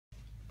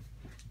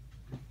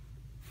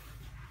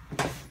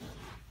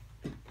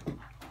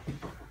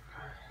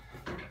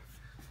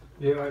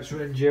Yeah, it's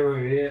Joe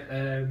here.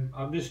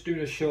 I'm just doing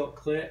a short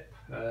clip,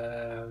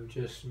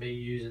 just me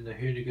using the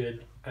Hoonigan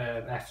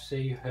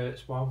FC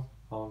Hertz one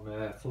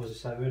on Forza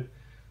 7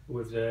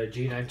 with the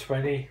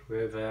G920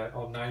 with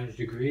on 900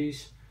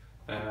 degrees.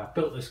 I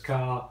built this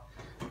car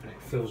and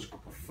it feels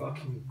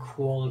fucking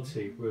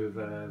quality with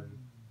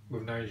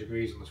 900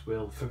 degrees on this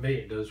wheel. For me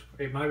it does.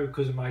 It might be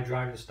because of my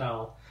driving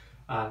style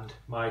and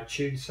my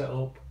tune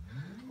setup,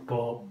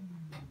 but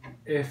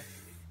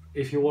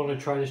if you want to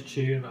try this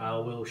tune, I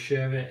will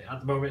share it.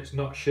 At the moment it's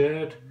not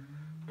shared,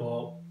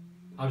 but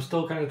I'm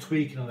still kind of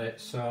tweaking on it,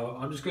 so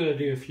I'm just going to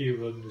do a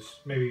few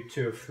runs, maybe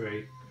 2 or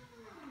 3,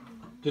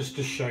 just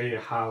to show you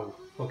how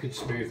fucking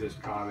smooth this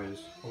car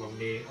is on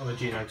the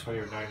G920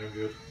 or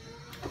 900.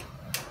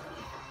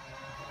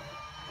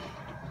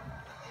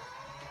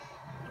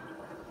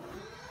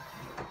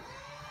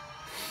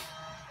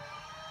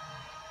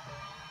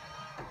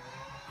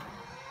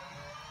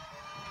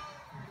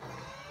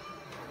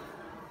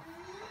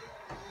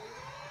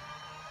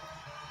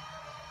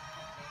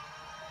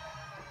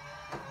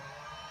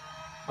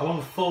 I'm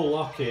on full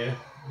lock here,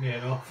 near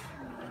enough.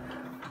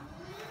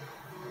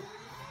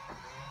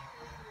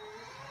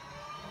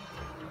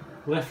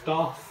 Lift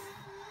off,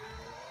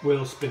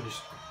 wheel spins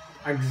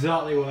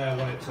exactly where I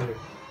want it to.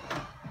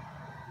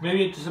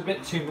 Maybe it's just a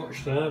bit too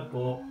much there,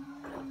 but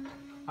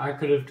I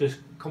could have just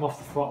come off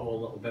the throttle a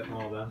little bit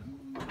more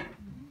then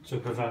to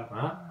prevent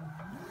that.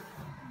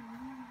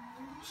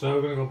 So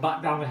we're going to go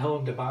back down the hill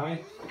in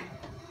Dubai.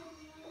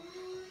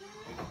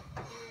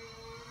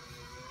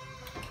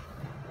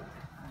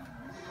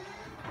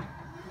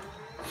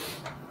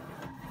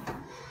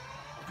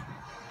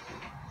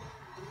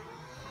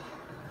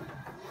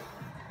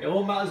 It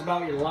all matters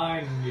about your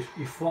line and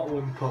your throttle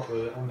input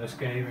on this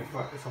game,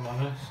 if I'm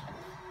honest.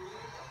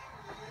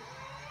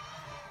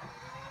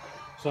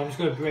 So I'm just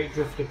going to brake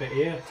drift a bit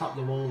here, tap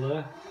the wall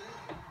there.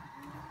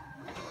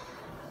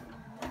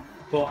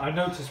 But I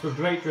noticed with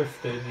brake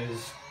drifting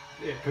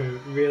it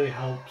really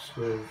helps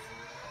with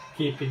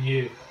keeping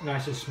you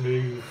nice and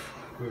smooth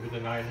with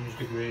the 900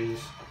 degrees,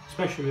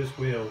 especially with this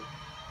wheel,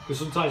 because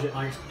sometimes it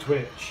likes to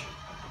twitch.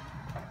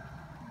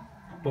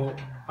 But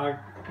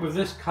with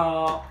this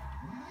car,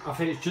 I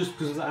think it's just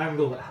because of the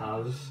angle it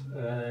has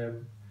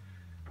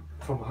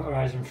from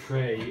Horizon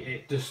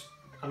 3,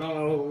 I don't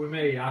know, with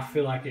me, I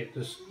feel like it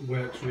just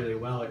works really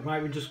well. It might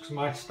be just because of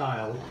my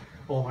style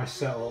or my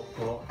setup,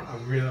 but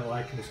I'm really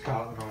liking this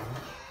car at the moment.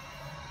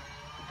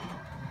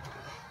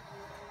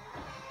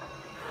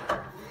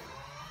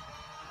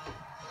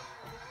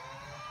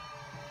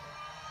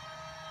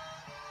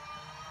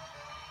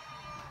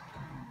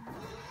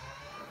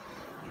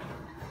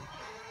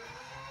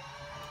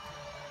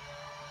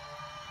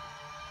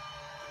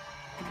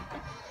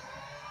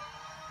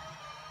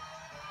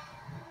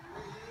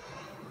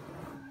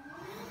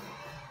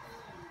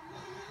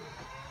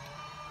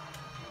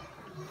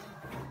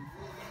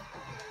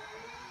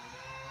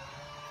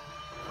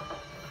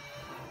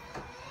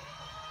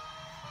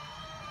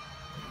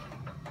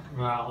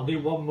 Right, I'll do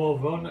one more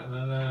run and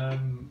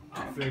then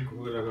I think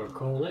we're going to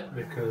call it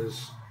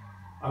because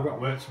I've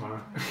got work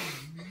tomorrow.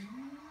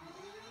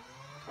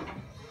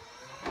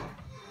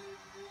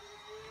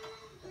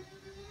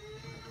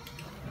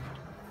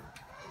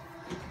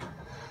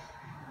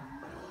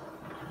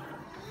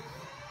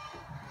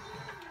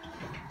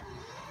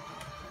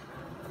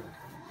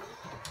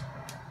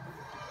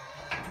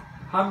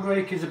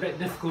 Handbrake is a bit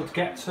difficult to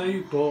get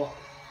to, but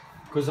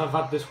because I've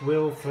had this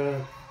wheel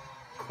for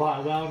quite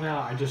a while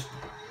now,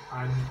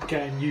 I'm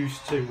getting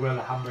used to where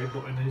the handbrake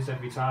button is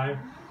every time.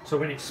 So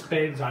when it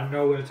spins, I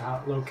know where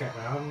to locate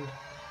my hand.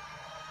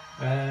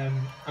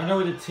 I know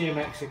with the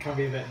TMX it can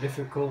be a bit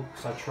difficult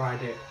because I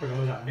tried it when I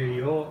was at New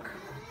York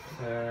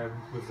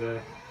with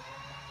the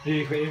New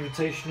York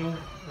Invitational.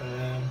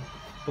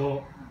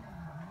 But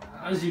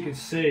as you can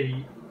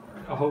see,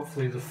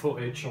 hopefully the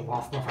footage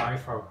off my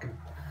iPhone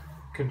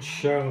can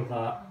show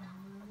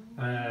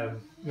that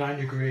 9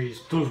 degrees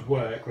does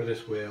work with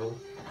this wheel.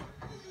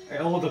 It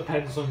all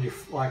depends on your,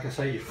 like I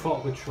say, your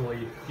throttle control,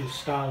 your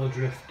style of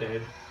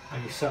drifting,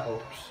 and your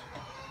setups.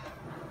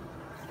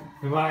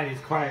 With mine,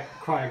 it's quite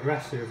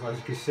aggressive. As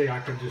you can see, I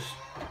can just.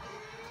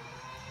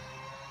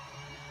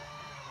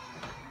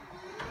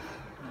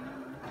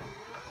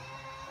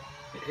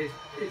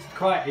 It's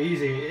quite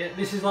easy.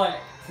 This is like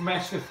from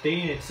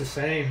S15. It's the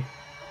same.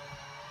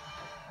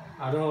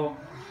 I don't.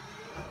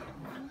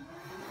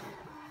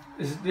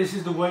 This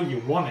is the way you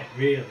want it,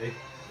 really.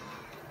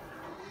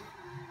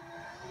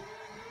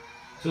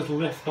 Just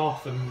lift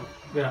off and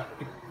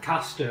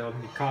cast it on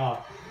your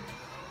car.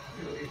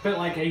 It's a bit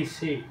like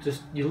AC.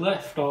 Just you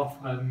lift off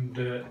and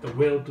the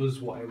wheel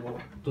does what it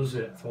does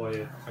it for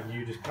you, and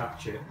you just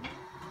catch it.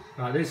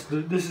 Right, this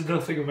is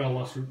nothing of my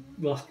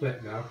last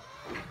clip now.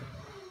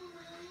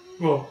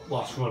 Well,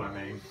 last one, I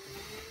mean.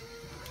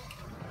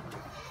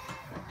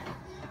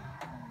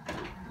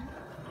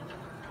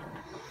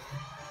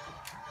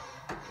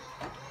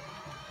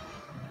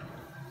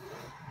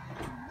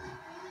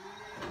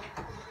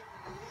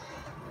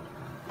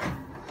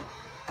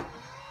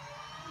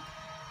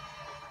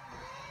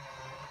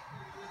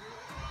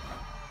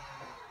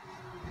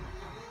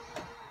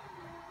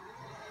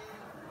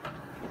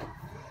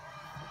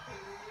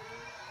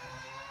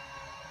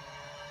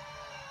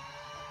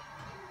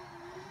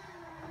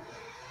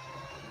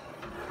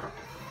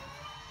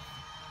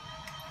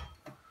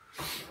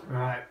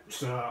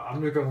 So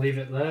I'm just going to leave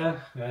it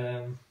there.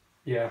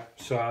 Yeah,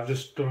 so I've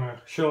just done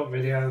a short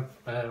video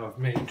of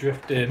me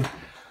drifting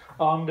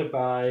on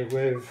Dubai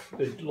with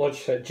the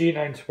Logitech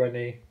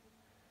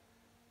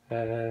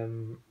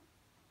G920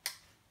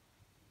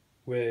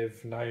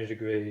 with 90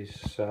 degrees.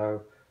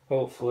 So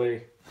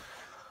hopefully,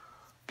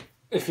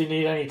 if you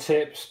need any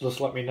tips,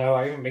 just let me know.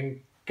 I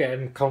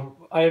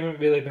haven't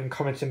really been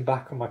commenting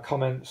back on my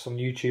comments on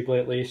YouTube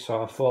lately,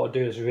 so I thought I'd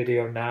do this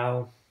video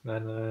now,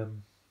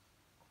 and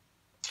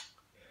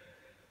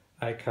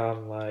I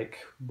can like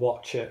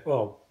watch it.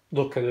 Well,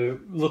 look at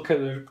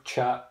the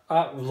chat,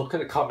 look at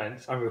the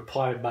comments, and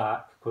reply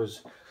back,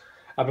 because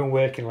I've been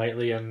working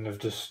lately and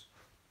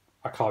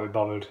I can't be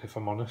bothered, if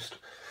I'm honest.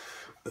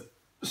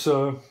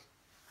 So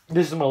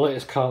this is my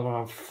latest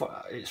car.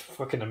 It's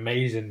fucking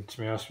amazing, to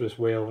be honest, with this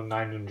wheel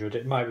 900.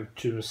 It might be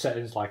to the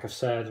settings, like I've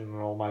said, and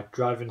all my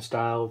driving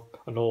style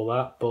and all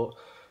that. But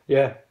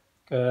yeah,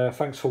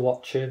 thanks for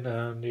watching.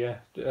 And yeah,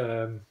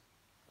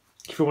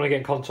 if you want to get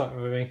in contact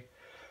with me,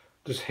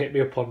 just hit me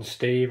up on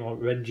Steam or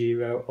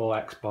Renjiro or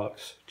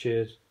Xbox.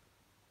 Cheers.